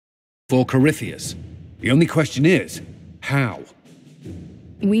For Corypheus. The only question is, how?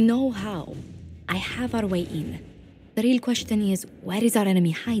 We know how. I have our way in. The real question is, where is our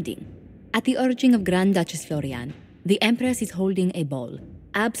enemy hiding? At the urging of Grand Duchess Florian, the Empress is holding a ball.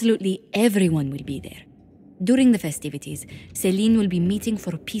 Absolutely everyone will be there. During the festivities, Céline will be meeting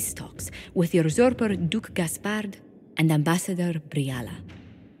for peace talks with the usurper Duke Gaspard and Ambassador Briala.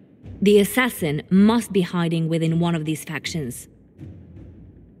 The assassin must be hiding within one of these factions.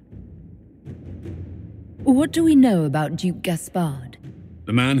 What do we know about Duke Gaspard?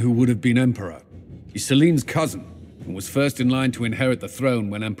 The man who would have been emperor. He's Céline's cousin, and was first in line to inherit the throne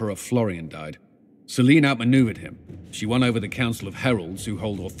when Emperor Florian died. Céline outmaneuvered him. She won over the Council of Heralds, who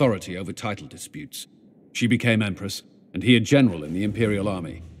hold authority over title disputes. She became empress, and he a general in the Imperial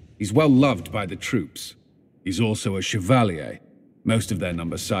Army. He's well loved by the troops. He's also a chevalier. Most of their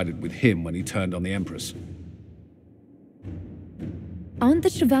number sided with him when he turned on the Empress. Aren't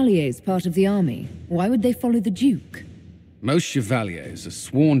the Chevaliers part of the army? Why would they follow the Duke? Most chevaliers are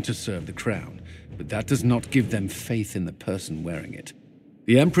sworn to serve the crown, but that does not give them faith in the person wearing it.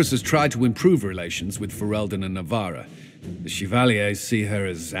 The Empress has tried to improve relations with Ferelden and Navarra. The Chevaliers see her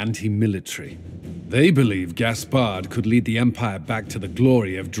as anti-military. They believe Gaspard could lead the Empire back to the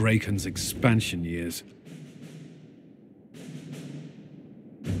glory of Draken's expansion years.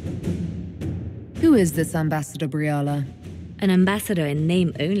 Who is this Ambassador Briala? An ambassador in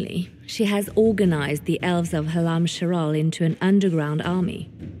name only. She has organized the elves of Halam Sharal into an underground army.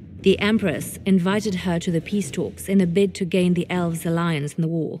 The Empress invited her to the peace talks in a bid to gain the elves' alliance in the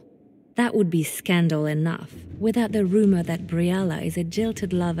war. That would be scandal enough, without the rumor that Briala is a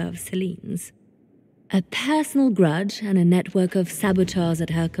jilted lover of Céline's. A personal grudge and a network of saboteurs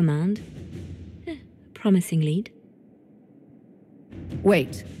at her command. Promising lead.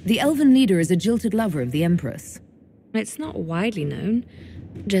 Wait, the elven leader is a jilted lover of the Empress. It's not widely known.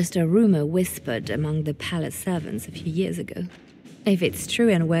 Just a rumor whispered among the palace servants a few years ago. If it's true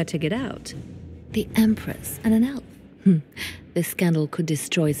and were to get out, the Empress and an elf. The scandal could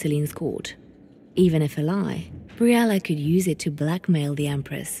destroy Céline's court. Even if a lie, Briala could use it to blackmail the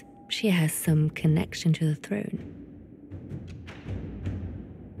Empress. She has some connection to the throne.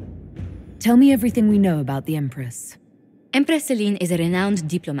 Tell me everything we know about the Empress. Empress Céline is a renowned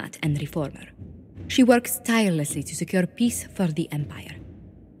diplomat and reformer. She works tirelessly to secure peace for the Empire.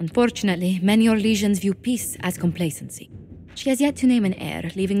 Unfortunately, many Orlesians view peace as complacency. She has yet to name an heir,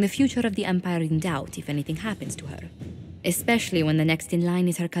 leaving the future of the Empire in doubt if anything happens to her. Especially when the next in line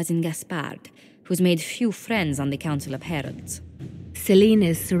is her cousin Gaspard, who's made few friends on the Council of Heralds. Céline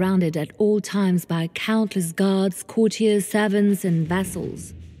is surrounded at all times by countless guards, courtiers, servants, and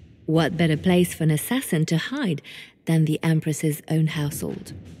vassals. What better place for an assassin to hide than the Empress's own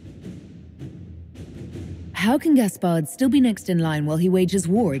household? How can Gaspard still be next in line while he wages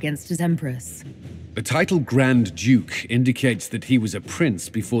war against his Empress? The title Grand Duke indicates that he was a prince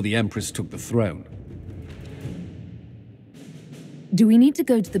before the Empress took the throne. Do we need to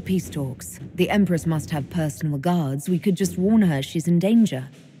go to the peace talks? The Empress must have personal guards. We could just warn her she's in danger.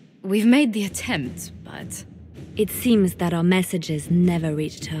 We've made the attempt, but... It seems that our messages never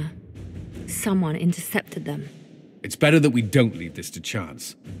reached her. Someone intercepted them. It's better that we don't leave this to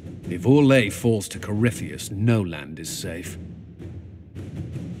chance. If Orlais falls to Corypheus, no land is safe.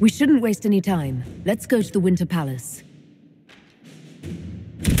 We shouldn't waste any time. Let's go to the Winter Palace.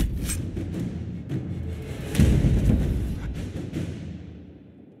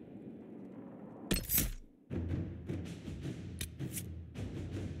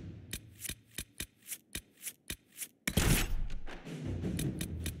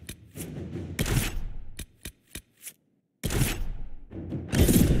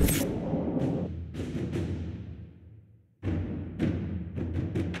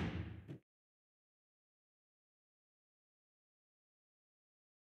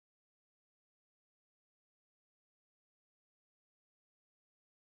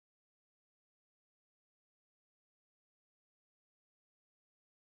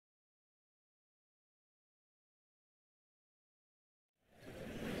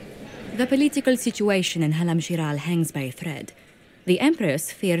 The political situation in Halam Shiral hangs by a thread. The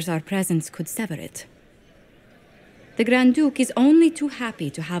Empress fears our presence could sever it. The Grand Duke is only too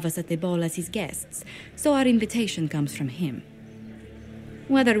happy to have us at the ball as his guests, so our invitation comes from him.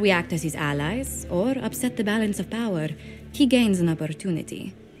 Whether we act as his allies or upset the balance of power, he gains an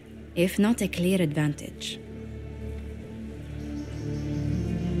opportunity, if not a clear advantage.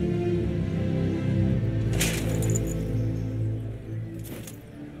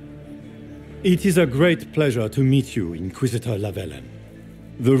 It is a great pleasure to meet you, Inquisitor Lavellen.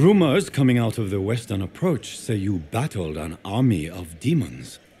 The rumors coming out of the Western Approach say you battled an army of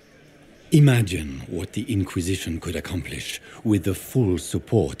demons. Imagine what the Inquisition could accomplish with the full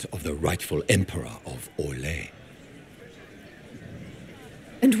support of the rightful Emperor of Orlais.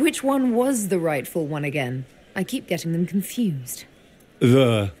 And which one was the rightful one again? I keep getting them confused.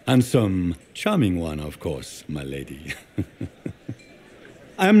 The handsome, charming one, of course, my lady.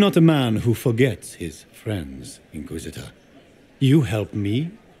 I am not a man who forgets his friends, Inquisitor. You help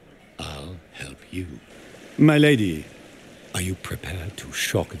me, I'll help you. My lady, are you prepared to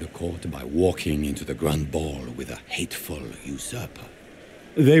shock the court by walking into the Grand Ball with a hateful usurper?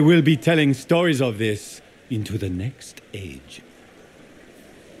 They will be telling stories of this into the next age.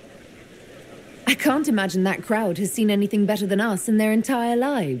 I can't imagine that crowd has seen anything better than us in their entire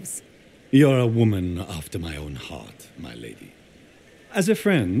lives. You're a woman after my own heart, my lady. As a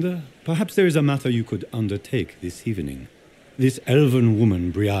friend, perhaps there is a matter you could undertake this evening. This elven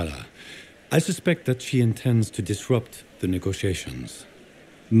woman, Briala, I suspect that she intends to disrupt the negotiations.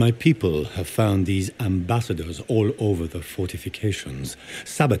 My people have found these ambassadors all over the fortifications.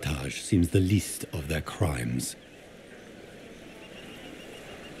 Sabotage seems the least of their crimes.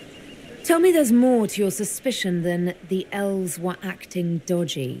 Tell me there's more to your suspicion than the elves were acting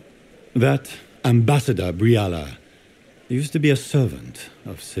dodgy. That ambassador, Briala, used to be a servant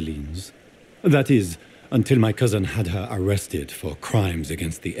of Celine's. That is, until my cousin had her arrested for crimes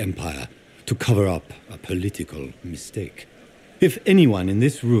against the Empire to cover up a political mistake. If anyone in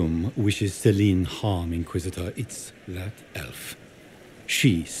this room wishes Celine harm, Inquisitor, it's that elf.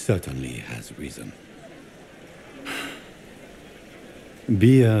 She certainly has reason.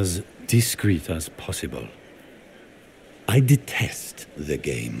 Be as discreet as possible. I detest the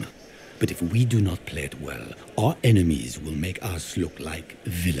game, but if we do not play it well, our enemies will make us look like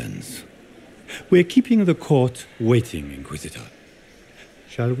villains. We're keeping the court waiting, Inquisitor.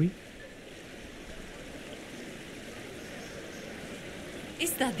 Shall we?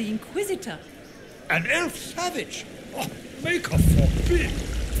 Is that the Inquisitor? An elf savage! Oh, make a forbid!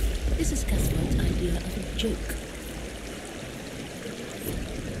 This is Casper's idea of a joke.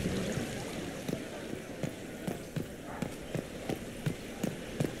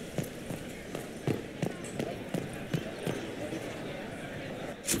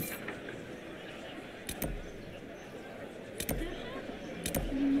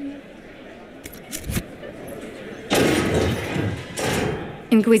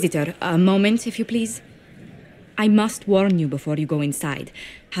 Inquisitor, a moment, if you please. I must warn you before you go inside.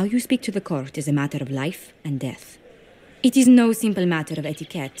 How you speak to the court is a matter of life and death. It is no simple matter of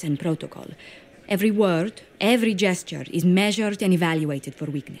etiquette and protocol. Every word, every gesture is measured and evaluated for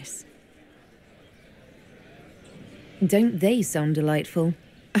weakness. Don't they sound delightful?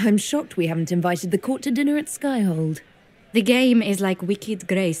 I'm shocked we haven't invited the court to dinner at Skyhold. The game is like Wicked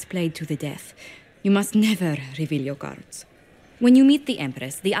Grace played to the death. You must never reveal your cards. When you meet the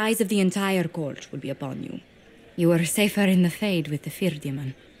Empress, the eyes of the entire court will be upon you. You are safer in the Fade with the Fear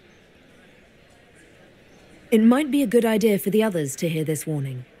Demon. It might be a good idea for the others to hear this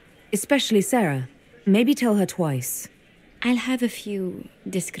warning. Especially Sarah. Maybe tell her twice. I'll have a few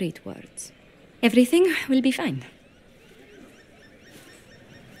discreet words. Everything will be fine.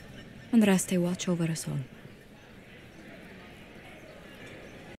 Andraste, watch over us all.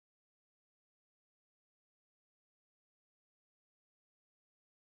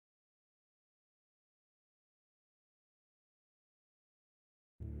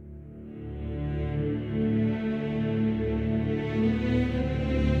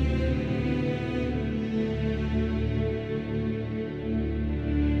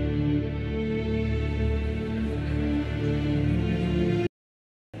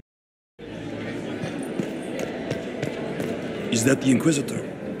 Is that the Inquisitor?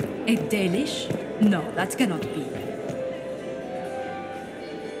 A Dalish? No, that cannot be.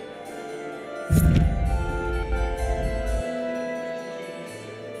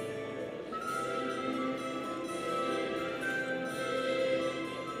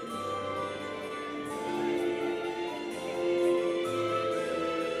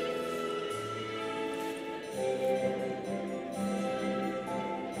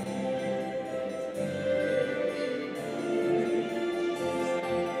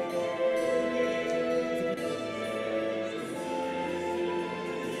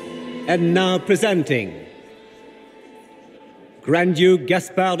 And now presenting Grand Duke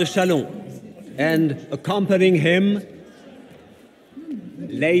Gaspard de Chalon, and accompanying him,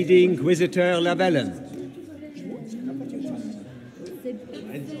 Lady Inquisitor Lavellen.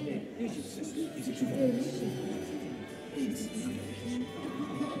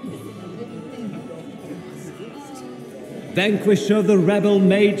 Vanquisher of the rebel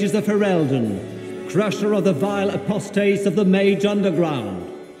mages of Ferelden, crusher of the vile apostates of the Mage Underground.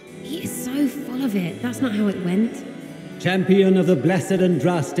 He is so all of it. That's not how it went. Champion of the Blessed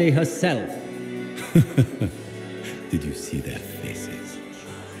Andraste herself. Did you see their faces?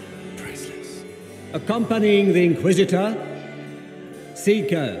 Priceless. Accompanying the Inquisitor,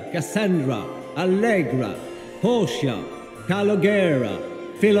 Seeker, Cassandra, Allegra, Portia, Calogera,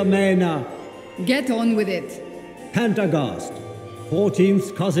 Philomena. Get on with it. Pantagast,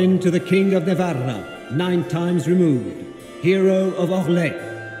 14th cousin to the King of Navarra, 9 times removed, hero of Orlais,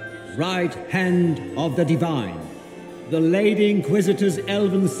 right hand of the Divine, the Lady Inquisitor's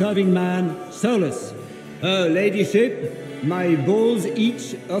elven serving man, Solus, her ladyship, my bulls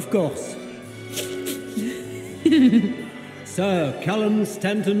each, of course. Sir Callum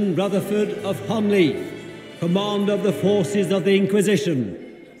Stanton Rutherford of Honleaf, commander of the forces of the Inquisition,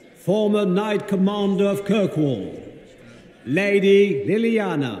 former Knight Commander of Kirkwall, Lady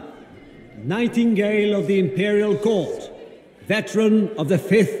Liliana, Nightingale of the Imperial Court, veteran of the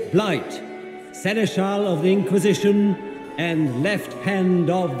Fifth Blight, Seneschal of the Inquisition, and Left Hand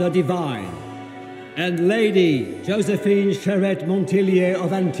of the Divine, and Lady Josephine Charette Montillier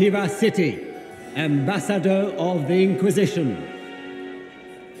of Antiva City, Ambassador of the Inquisition.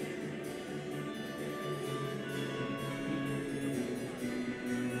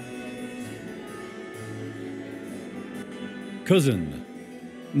 Cousin,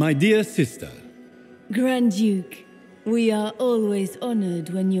 my dear sister. Grand Duke, we are always honored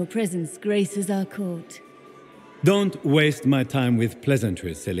when your presence graces our court. Don't waste my time with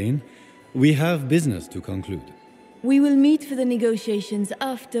pleasantries, Celine. We have business to conclude. We will meet for the negotiations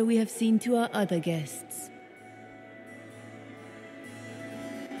after we have seen to our other guests.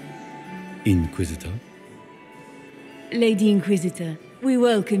 Inquisitor? Lady Inquisitor, we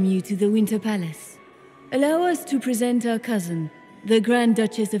welcome you to the Winter Palace. Allow us to present our cousin, the Grand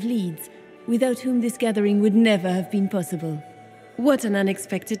Duchess of Leeds, without whom this gathering would never have been possible. What an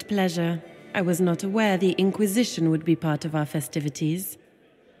unexpected pleasure. I was not aware the Inquisition would be part of our festivities.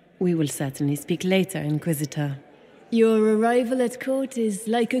 We will certainly speak later, Inquisitor. Your arrival at court is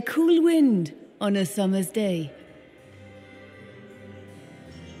like a cool wind on a summer's day.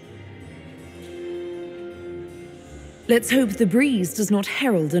 Let's hope the breeze does not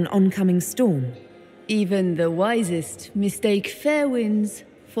herald an oncoming storm. Even the wisest mistake fair winds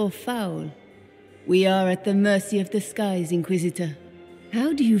for foul. We are at the mercy of the skies, Inquisitor.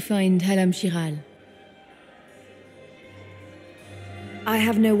 How do you find Halam Shiral? I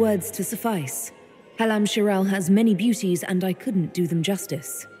have no words to suffice. Halam Shiral has many beauties, and I couldn't do them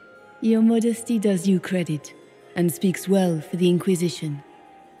justice. Your modesty does you credit, and speaks well for the Inquisition.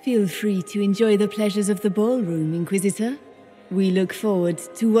 Feel free to enjoy the pleasures of the ballroom, Inquisitor. We look forward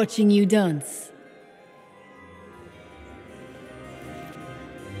to watching you dance.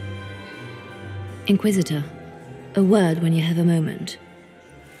 Inquisitor, a word when you have a moment.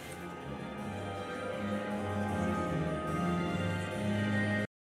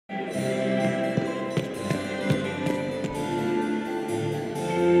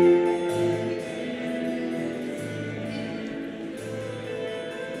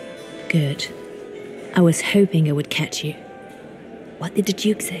 Good. I was hoping I would catch you. What did the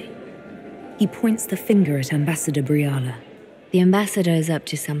Duke say? He points the finger at Ambassador Briala. The ambassador is up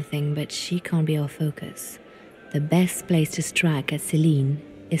to something, but she can't be our focus. The best place to strike at Celine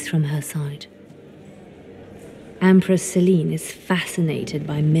is from her side. Empress Celine is fascinated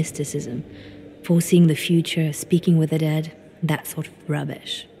by mysticism, foreseeing the future, speaking with the dead, that sort of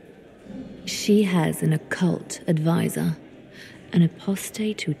rubbish. She has an occult advisor, an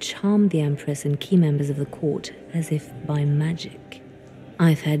apostate who charmed the Empress and key members of the court as if by magic.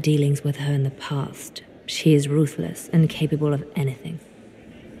 I've had dealings with her in the past. She is ruthless and capable of anything.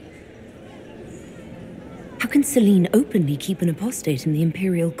 How can Celine openly keep an apostate in the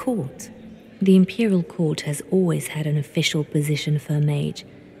Imperial Court? The Imperial Court has always had an official position for a mage.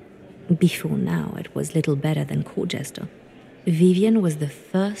 Before now, it was little better than court jester. Vivian was the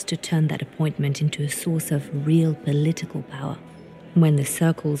first to turn that appointment into a source of real political power. When the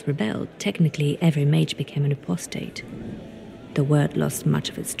circles rebelled, technically every mage became an apostate. The word lost much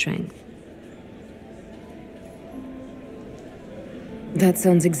of its strength. That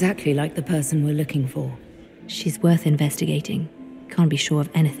sounds exactly like the person we're looking for. She's worth investigating. Can't be sure of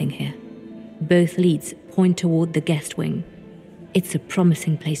anything here. Both leads point toward the guest wing. It's a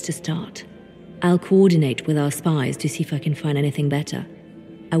promising place to start. I'll coordinate with our spies to see if I can find anything better.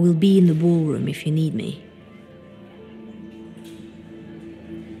 I will be in the ballroom if you need me.